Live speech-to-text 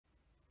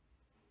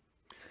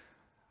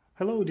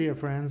Hello dear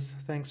friends,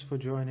 thanks for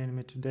joining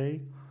me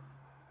today.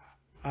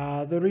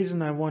 The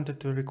reason I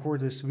wanted to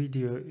record this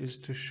video is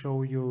to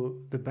show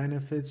you the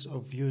benefits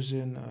of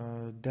using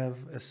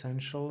Dev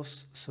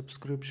Essentials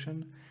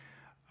subscription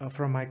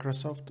from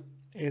Microsoft.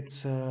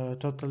 It's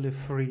totally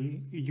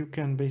free. You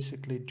can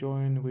basically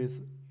join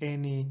with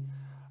any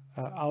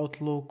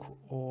Outlook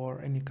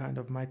or any kind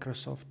of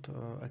Microsoft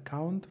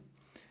account.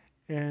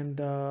 And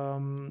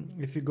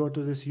if you go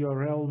to this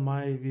URL,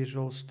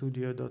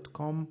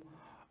 myvisualstudio.com,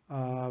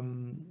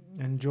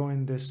 and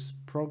join this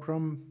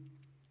program,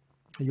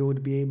 you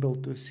would be able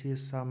to see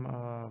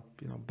some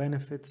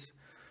benefits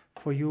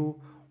for you.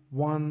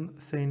 One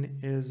thing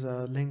is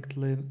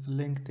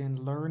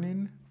LinkedIn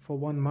Learning. For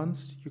 1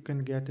 month you can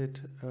get it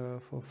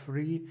for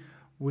free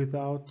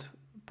without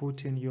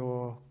putting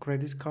your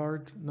credit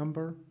card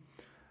number.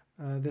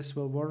 This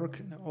will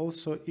work.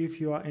 Also, if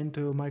you are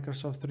into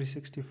Microsoft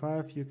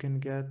 365, you can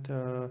get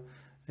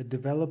a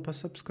developer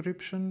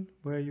subscription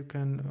where you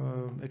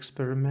can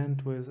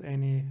experiment with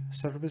any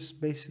service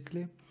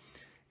basically,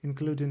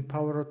 including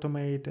Power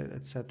Automate,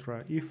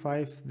 etc.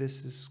 E5,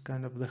 this is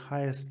kind of the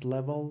highest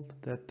level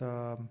that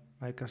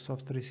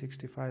Microsoft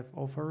 365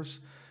 offers.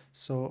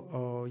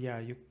 So yeah,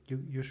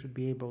 you should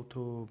be able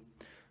to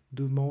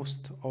do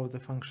most of the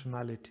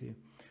functionality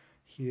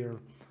here.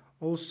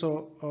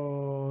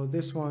 Also,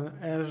 this one,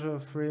 Azure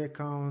free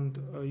account,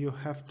 you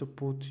have to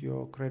put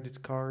your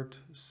credit card.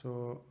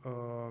 So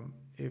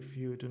if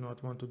you do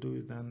not want to do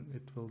it, then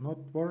it will not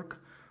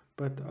work.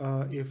 But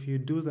if you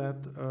do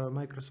that,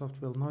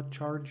 Microsoft will not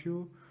charge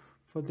you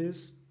for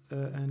this,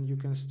 and you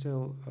can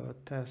still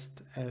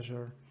test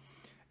Azure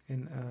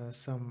in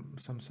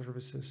some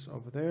services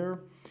over there.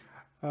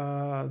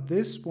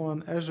 This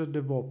one, Azure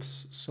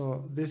DevOps,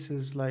 so this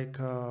is like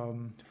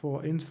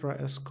for infra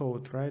as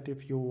code, right?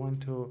 If you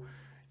want to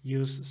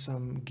use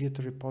some Git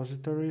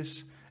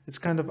repositories, it's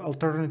kind of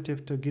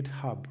alternative to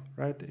GitHub,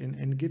 right?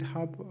 In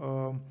GitHub,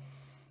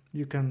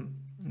 you can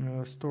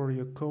store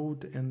your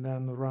code and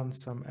then run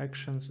some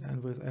actions,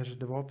 and with Azure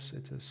DevOps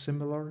it's a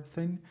similar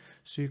thing.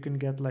 So you can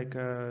get like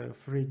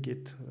free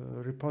Git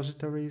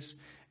repositories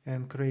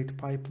and create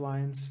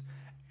pipelines,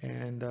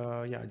 and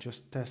yeah,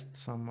 just test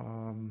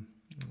some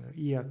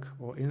IaaC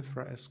or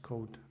infra as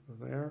code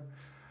there.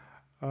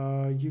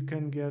 You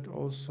can get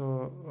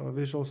also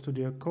Visual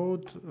Studio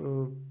Code.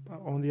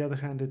 On the other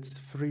hand, it's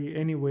free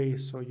anyway,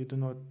 so you do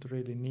not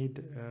really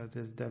need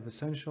this Dev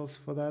Essentials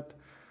for that.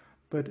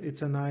 But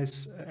it's a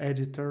nice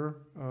editor.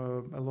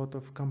 A lot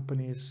of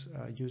companies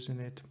are using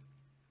it.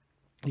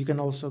 You can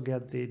also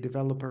get the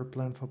developer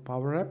plan for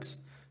Power Apps.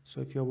 So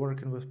if you're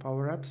working with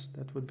Power Apps,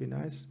 that would be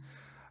nice.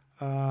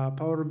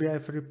 Power BI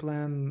free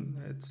plan,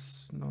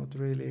 it's not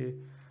really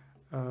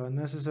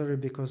necessary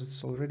because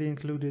it's already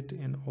included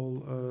in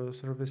all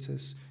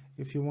services.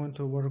 If you want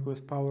to work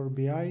with Power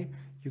BI,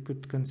 you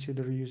could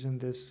consider using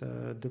this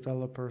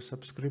developer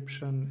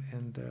subscription,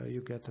 and you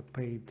get a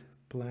paid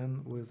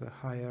plan with a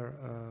higher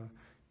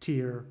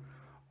tier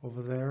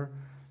over there.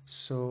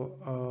 So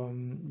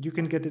you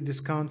can get a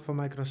discount for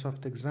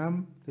Microsoft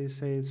Exam. They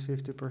say it's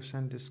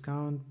 50%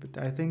 discount, but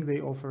I think they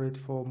offer it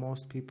for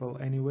most people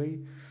anyway,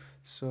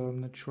 so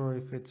I'm not sure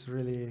if it's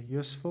really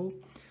useful.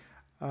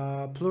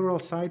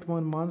 Pluralsight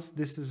 1 month,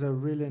 this is a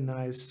really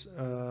nice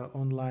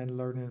online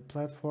learning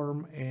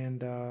platform,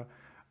 and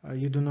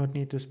you do not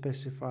need to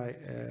specify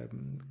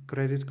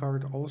credit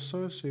card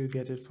also, so you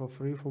get it for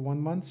free for 1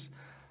 month.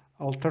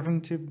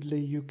 Alternatively,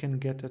 you can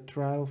get a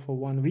trial for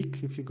 1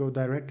 week if you go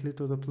directly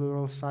to the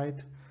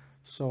Pluralsight.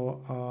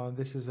 So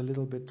this is a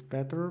little bit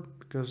better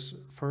because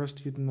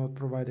first you do not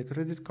provide a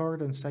credit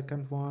card, and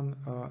second one,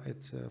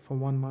 it's for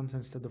 1 month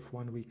instead of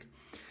 1 week.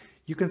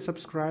 You can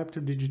subscribe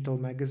to Digital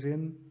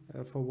Magazine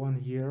for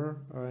 1 year,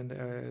 and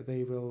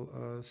they will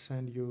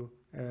send you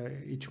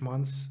each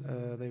month,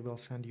 they will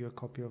send you a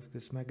copy of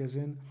this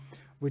magazine,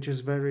 which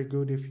is very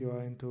good if you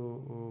are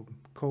into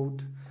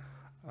code,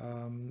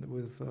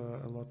 with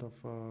a lot of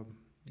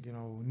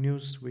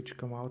news which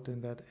come out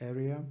in that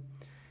area.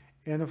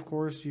 And of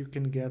course you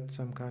can get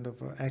some kind of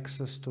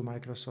access to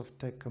Microsoft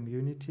Tech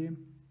community.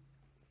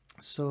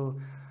 So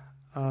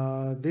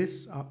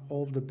these are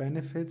all the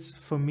benefits.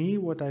 For me,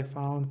 what I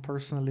found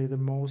personally the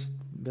most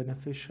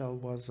beneficial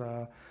was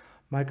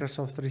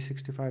Microsoft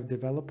 365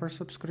 developer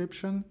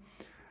subscription,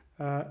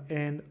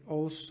 and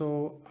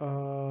also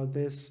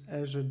this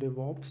Azure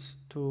DevOps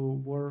to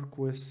work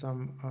with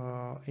some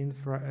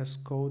infra as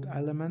code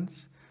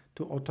elements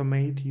to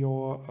automate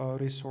your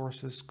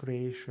resources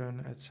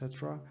creation,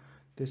 etc.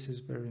 This is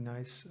very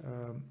nice.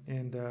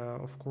 And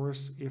of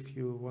course, if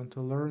you want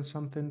to learn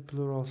something,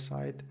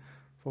 Pluralsight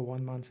for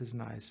 1 month is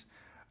nice.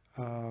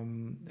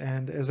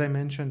 And as I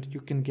mentioned,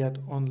 you can create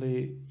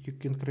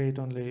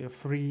only a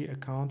free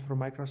account for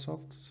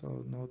Microsoft,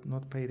 so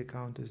not paid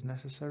account is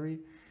necessary.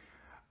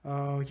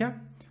 Yeah,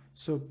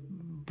 so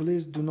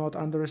please do not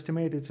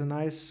underestimate. It's a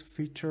nice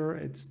feature.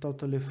 It's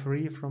totally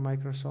free from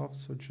Microsoft,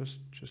 so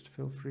just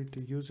feel free to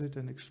use it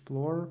and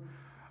explore.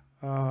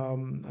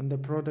 And the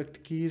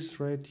product keys,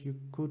 right? You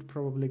could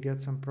probably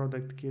get some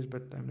product keys,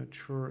 but I'm not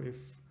sure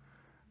if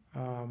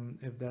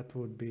if that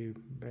would be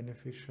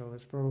beneficial.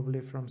 It's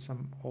probably from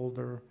some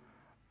older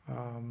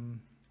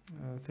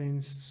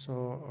things,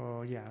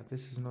 so yeah,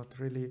 this is not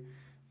really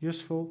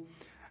useful,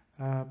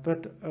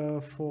 but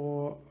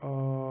for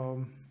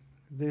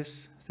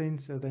these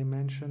things that I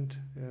mentioned,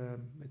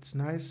 it's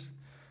nice.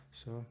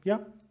 So yeah,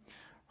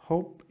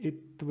 hope it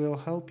will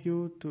help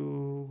you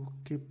to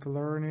keep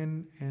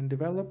learning and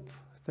develop.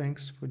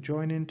 Thanks for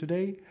joining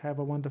today. Have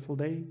a wonderful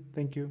day.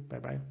 Thank you. Bye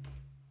bye.